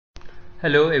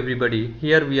Hello everybody,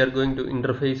 here we are going to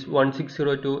interface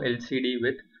 1602 LCD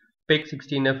with PIC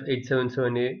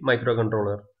 16F877A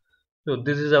microcontroller. So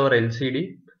this is our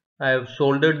LCD. I have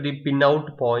soldered the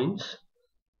pinout points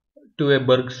to a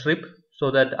Berg strip so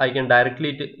that I can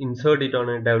directly insert it on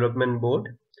a development board.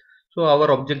 So our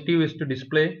objective is to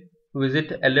display.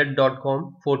 Visit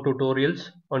el-ed.com for tutorials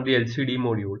on the LCD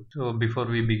module. So before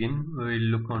we begin, we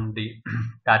will look on the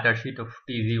datasheet of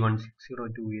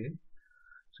TZ1602A.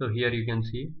 So here you can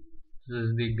see this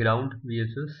is the ground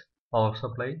VSS power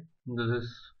supply. This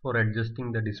is for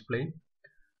adjusting the display.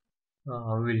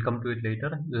 We will come to it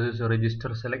later. This is a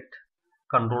register select,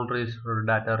 control register,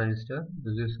 data register.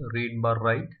 This is read bar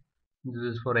write. This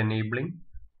is for enabling,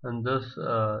 and this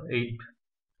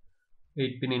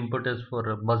 8 pin input is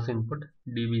for bus input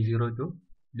DB0 to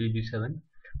DB7.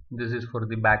 This is for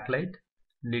the backlight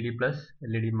LED plus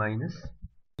LED minus.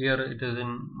 Here it is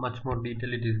in much more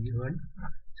detail it is given.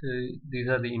 So these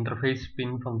are the interface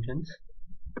pin functions.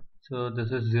 So this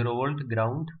is 0 volt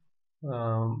ground,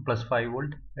 plus 5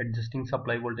 volt adjusting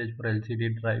supply voltage for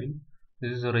LCD driving.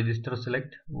 This is a register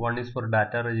select. 1 is for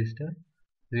data register,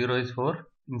 0 is for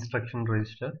instruction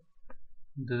register.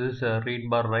 This is a read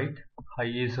bar write. High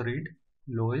is read,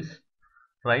 low is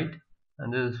write,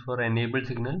 and this is for enable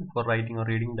signal for writing or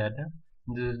reading data.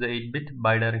 This is the 8-bit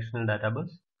bidirectional data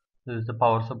bus. This is the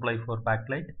power supply for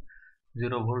backlight,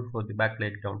 0 volt for the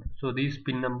backlight ground. So these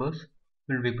pin numbers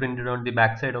will be printed on the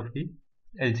backside of the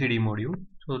LCD module.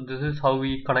 So this is how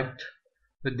we connect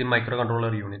with the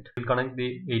microcontroller unit. We'll connect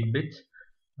the 8 bits,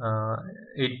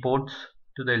 8 ports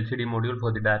to the LCD module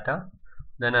for the data.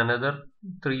 Then another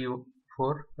 3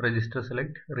 for register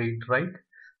select, read, write,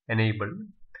 enable.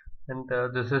 And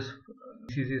this is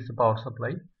the power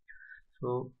supply.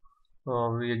 So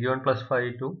we are given plus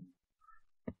 5 to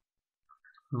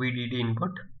VDD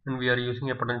input, and we are using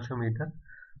a potentiometer.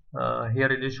 Here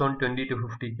it is shown 20 to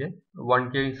 50K.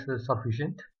 1K is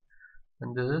sufficient,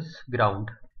 and this is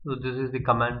ground. So this is the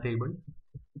command table.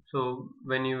 So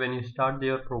when you start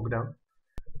your program,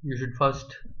 you should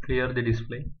first clear the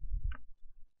display.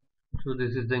 So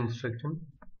this is the instruction.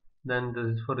 Then this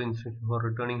is for instruction for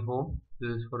returning home.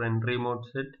 This is for entry mode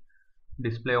set,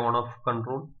 display on off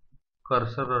control,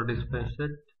 cursor or display set,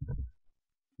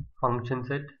 function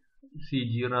set,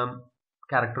 CG RAM,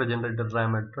 character generator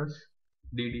RAM address,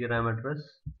 DD RAM address,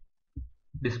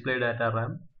 display data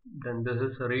RAM. Then this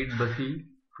is read busy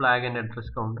flag and address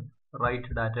counter, write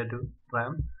data to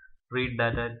RAM, read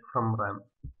data from RAM.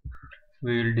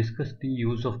 We will discuss the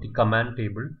use of the command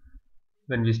table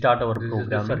when we start our program.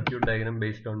 This is the circuit diagram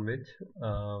based on which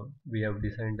we have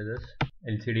designed this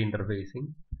LCD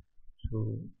interfacing.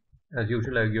 So as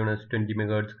usual, I have given us 20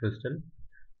 MHz crystal.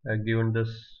 I have given this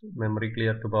memory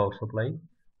clear to power supply,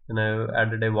 and I have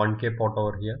added a 1K port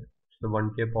over here. So the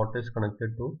 1K port is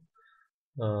connected to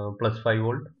plus 5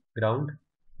 volt ground,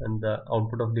 and the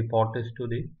output of the port is to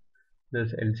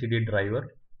this LCD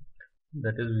driver,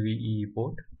 that is VEE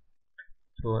port.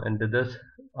 So and this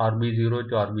RB0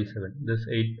 to RB7, this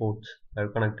 8 ports I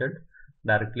have connected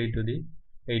directly to the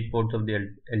 8 ports of the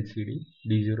LCD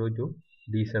D0 to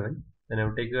D7. Then I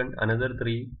have taken another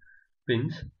 3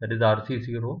 pins, that is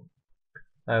RC0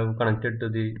 I have connected to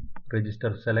the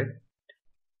register select.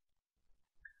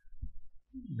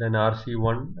 Then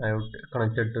RC1 I have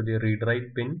connected to the read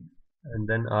write pin, and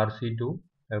then RC2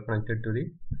 I have connected to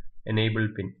the enable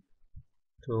pin.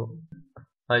 So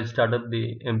I start up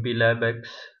the MplabX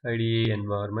IDE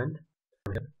environment.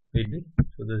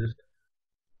 So this is,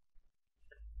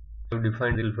 I have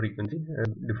defined the frequency. I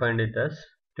have defined it as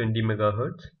 20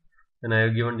 MHz. And I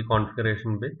have given the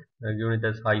configuration bit. I have given it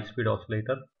as high speed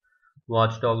oscillator.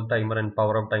 Watchdog timer and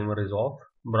power up timer is off.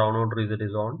 Brownout reset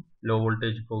is on. Low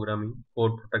voltage programming,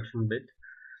 port protection bit,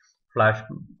 flash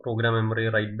program memory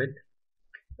write bit,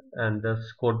 and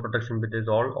this code protection bit is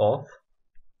all off.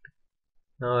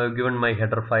 Now I have given my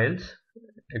header files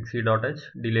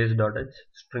xe.h, delays.h,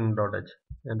 string.h,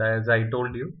 and as I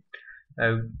told you, I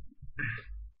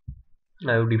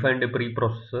have defined a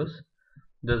preprocessors.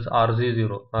 This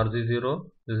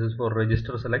RZ0, this is for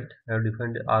register select. I have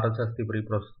defined RS as the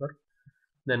preprocessor.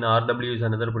 Then RW is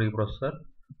another preprocessor.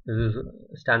 This is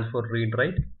stands for read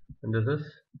write, and this is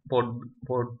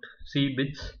port C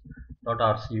bits dot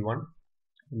RC1.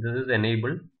 This is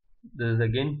enable. This is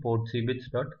again port C bits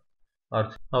dot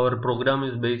RC. Our program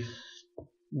is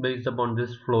based upon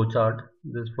this flowchart.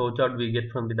 This flowchart we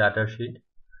get from the data sheet.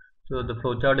 So the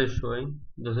flowchart is showing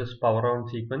this is power on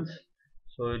sequence.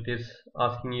 So it is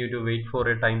asking you to wait for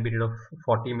a time period of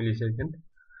 40 milliseconds.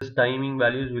 This timing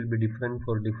values will be different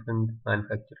for different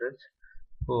manufacturers.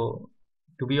 So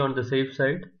to be on the safe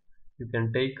side, you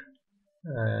can take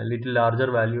little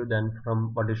larger value than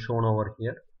from what is shown over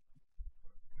here.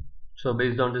 So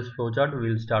based on this flowchart, we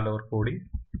will start our coding.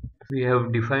 We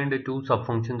have defined two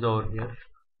subfunctions over here.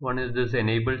 One is this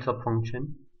enable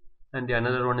subfunction, and the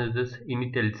another one is this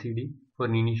init LCD for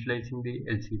initializing the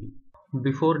LCD.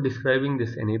 Before describing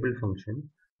this enable function,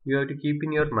 you have to keep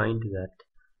in your mind that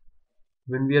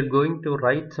when we are going to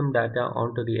write some data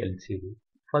onto the LCD,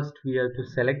 first we have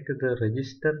to select the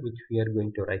register which we are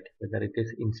going to write, whether it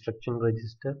is instruction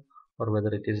register or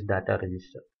whether it is data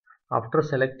register. After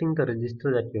selecting the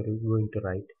register that you are going to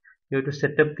write, you have to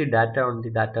set up the data on the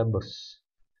data bus.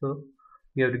 So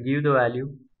you have to give the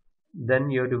value, then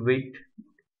you have to wait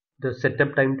the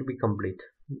setup time to be complete.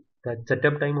 That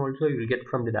setup time also you will get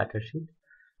from the data sheet.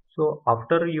 So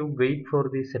after you wait for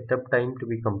the setup time to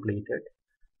be completed,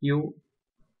 you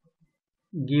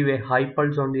give a high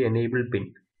pulse on the enable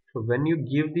pin. So when you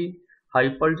give the high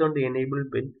pulse on the enable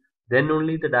pin, then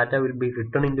only the data will be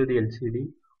written into the LCD,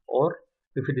 or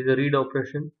if it is a read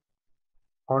operation,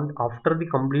 on after the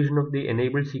completion of the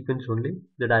enable sequence only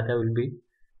the data will be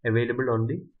available on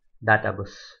the data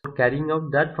bus. For carrying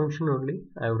out that function only,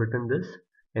 I have written this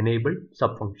enable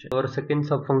subfunction. Our second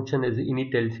subfunction is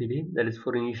init LCD, that is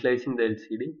for initializing the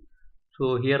LCD.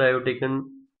 So here I have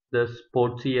taken this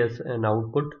port C as an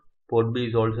output, port B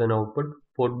is also an output.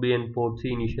 Port B and port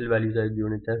C initial values I have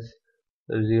given it as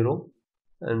 0,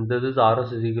 and this is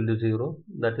RS is equal to 0,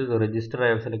 that is the register I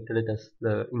have selected it as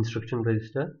the instruction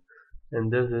register,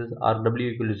 and this is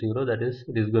RW equal to 0, that is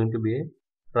it is going to be a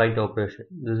write operation.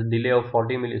 This is a delay of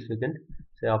 40 milliseconds.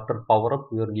 So after power up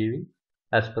we are giving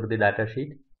as per the data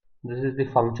sheet. This is the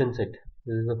function set.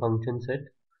 This is the function set.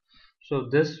 So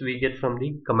this we get from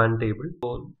the command table.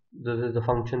 So this is the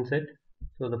function set.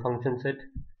 So the function set,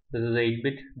 this is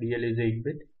 8-bit, DL is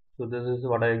 8-bit. So this is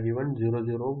what I have given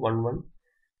 0011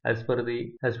 as per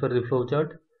the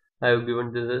flowchart. I have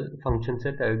given this function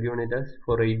set. I have given it as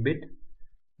for 8-bit.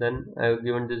 Then I have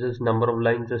given this as number of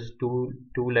lines as two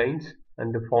lines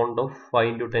and the font of 5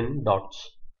 into 10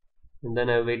 dots. And then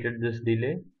I have waited this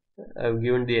delay. I have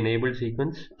given the enable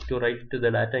sequence to write the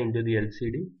data into the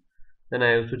LCD. Then I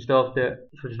have switched off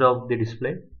the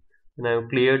display, and I have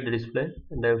cleared the display,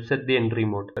 and I have set the entry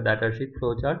mode, a data sheet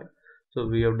flowchart. So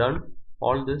we have done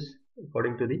all this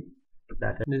according to the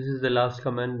data. This is the last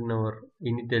command in our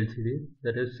init LCD,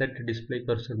 that is set display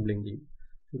cursor blinking.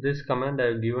 So this command I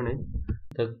have given it,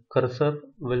 the cursor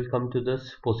will come to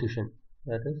this position,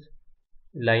 that is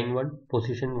line 1,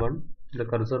 position 1, the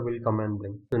cursor will come and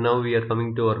blink. So now we are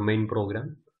coming to our main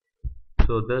program.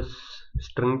 So this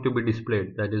string to be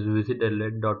displayed, that is visit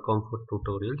el-ed.com for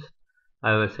tutorials,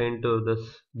 I have assigned to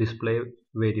this display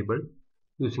variable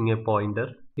using a pointer.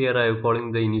 Here I am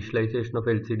calling the initialization of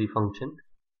LCD function,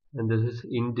 and this is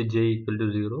int j equal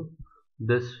to 0.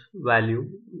 This value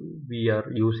we are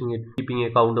using it keeping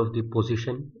account of the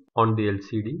position on the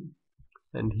LCD,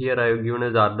 and here I have given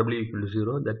as RW equal to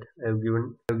 0, that I have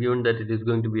given that it is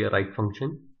going to be a write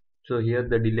function. So here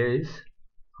the delay is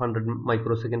 100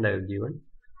 microsecond I have given.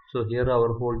 So here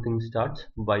our whole thing starts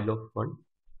while of 1.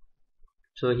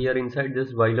 So here inside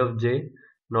this while of j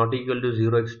not equal to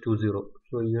 0x20.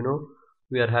 So you know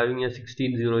we are having a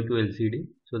 1602 LCD,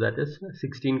 so that is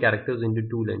 16 characters into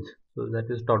 2 lines. So that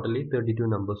is totally 32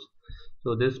 numbers.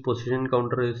 So this position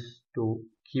counter is to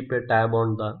keep a tab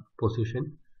on the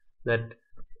position, that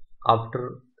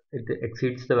after it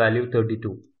exceeds the value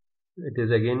 32, it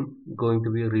is again going to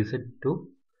be reset to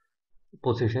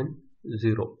position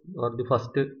 0 or the first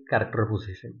character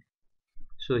position.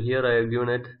 So here I have given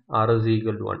it R is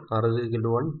equal to 1. R is equal to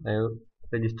 1. I have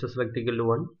register select equal to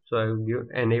 1. So I have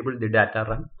enabled the data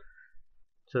run.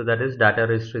 So that is data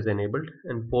register is enabled,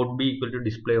 and port B equal to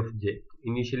display of j.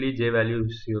 Initially j value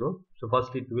is 0. So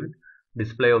first it will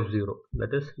display of 0.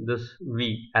 That is this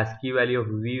V, ASCII value of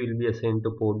V will be assigned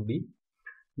to port B.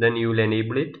 Then you will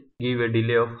enable it, give a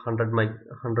delay of 100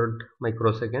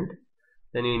 microsecond.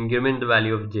 Then you increment the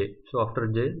value of j. So after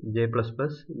j plus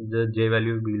plus, the j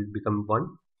value will become 1.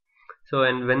 So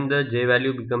and when the j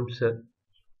value becomes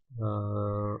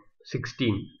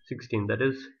 16, that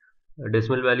is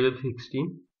decimal value of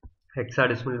 16,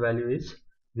 hexadecimal value is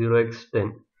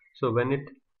 0x10. So when it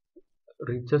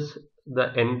reaches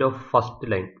the end of first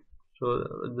line, so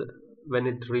when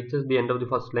it reaches the end of the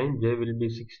first line, j will be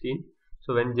 16.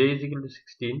 So when j is equal to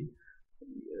 16,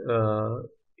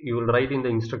 you will write in the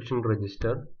instruction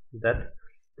register that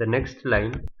the next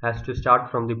line has to start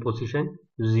from the position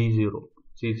Z0.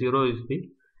 Z0 is the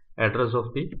address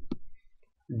of the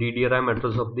DDRM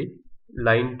address of the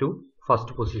line to first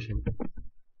position.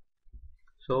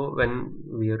 So when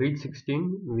we reach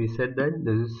 16, we said that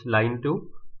this is line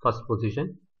to first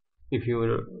position. If you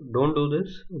don't do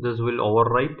this, this will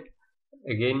overwrite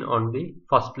again on the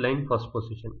first line first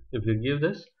position. If you give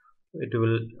this, it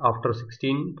will, after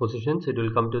 16 positions, it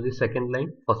will come to the second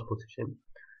line first position,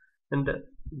 and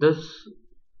this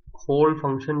whole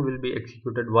function will be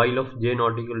executed while of j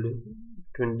not equal to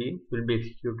 20 will be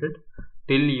executed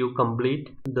till you complete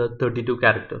the 32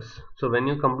 characters. So when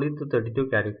you complete the 32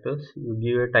 characters, you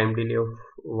give a time delay of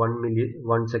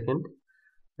 1 second,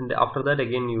 and after that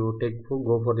again you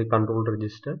go for the control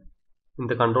register. In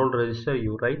the control register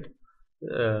you write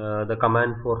the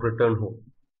command for return home.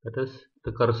 That is,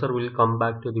 the cursor will come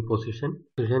back to the position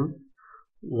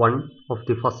 1 of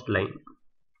the first line,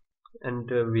 and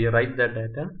we write that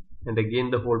data, and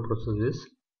again the whole process is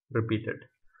repeated.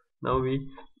 Now we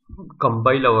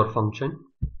compile our function.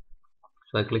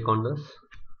 So I click on this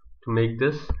to make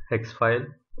this hex file.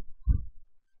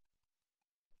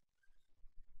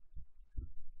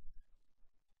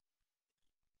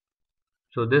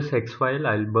 So this hex file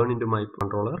I'll burn into my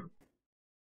controller.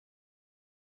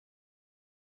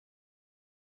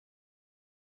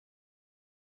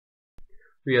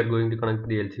 We are going to connect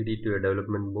the LCD to a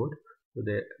development board. So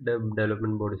the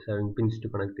development board is having pins to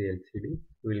connect the LCD.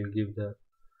 We'll give the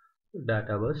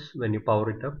data bus. When you power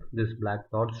it up, this black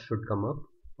dots should come up,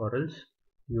 or else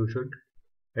you should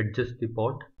adjust the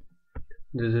port.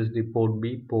 This is the port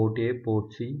B, port A,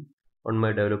 port C on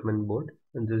my development board,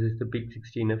 and this is the PIC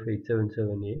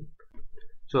 16F877A.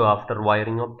 So after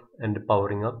wiring up and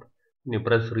powering up, when you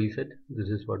press reset, this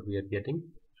is what we are getting.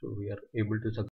 So we are able to